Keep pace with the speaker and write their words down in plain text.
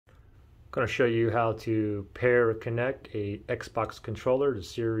going to show you how to pair or connect a Xbox controller, the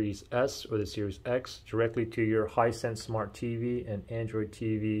Series S or the Series X, directly to your Hisense Smart TV and Android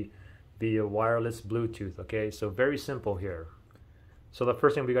TV via wireless Bluetooth. Okay, so very simple here. So the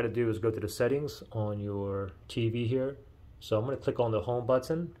first thing we got to do is go to the settings on your TV here. So I'm going to click on the home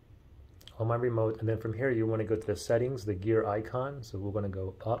button on my remote, and then from here you want to go to the settings, the gear icon. So we're going to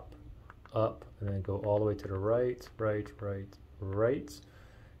go up, up, and then go all the way to the right, right, right, right.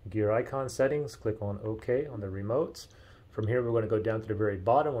 Gear icon settings, click on OK on the remotes. From here we're going to go down to the very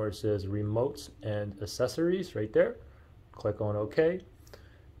bottom where it says remotes and accessories right there. Click on OK.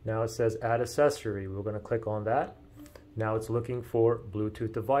 Now it says add accessory. We're going to click on that. Now it's looking for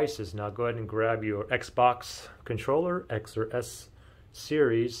Bluetooth devices. Now go ahead and grab your Xbox controller, X or S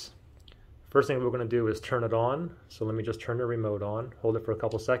series. First thing we're going to do is turn it on. So let me just turn the remote on, hold it for a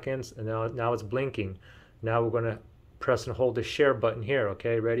couple seconds, and now it's blinking. Now we're going to press and hold the share button here.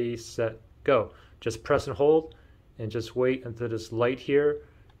 Okay, ready, set, go. Just press and hold and just wait until this light here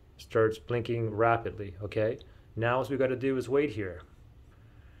starts blinking rapidly. Okay, now what we got to do is wait here.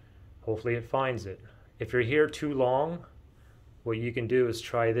 Hopefully it finds it. If you're here too long, what you can do is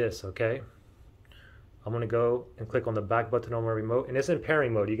try this. Okay, I'm going to go and click on the back button on my remote, and it's in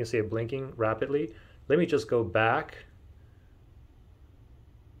pairing mode. You can see it blinking rapidly. Let me just go back.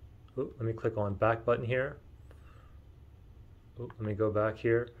 Ooh, let me click on back button here. Ooh, let me go back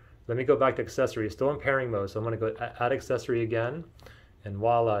here. Let me go back to accessory. It's still in pairing mode, so I'm going to go add accessory again, and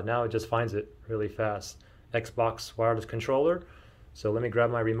voila, now it just finds it really fast. Xbox wireless controller. So let me grab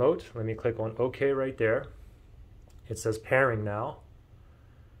my remote. Let me click on OK right there. It says pairing now.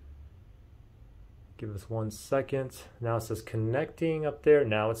 Give us 1 second. Now it says connecting up there.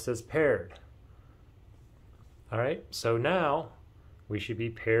 Now it says paired. All right, so now we should be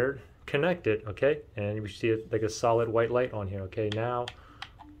paired, connected, okay? And we see it like a solid white light on here, okay? Now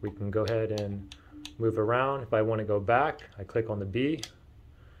we can go ahead and move around. If I want to go back, I click on the B,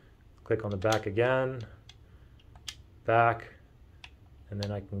 click on the back again, back, and then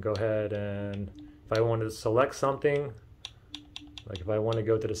I can go ahead and if I wanted to select something, like if I want to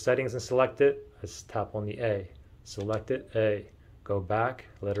go to the settings and select it, I just tap on the A, select it, A, go back,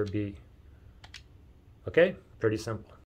 letter B. Okay, pretty simple.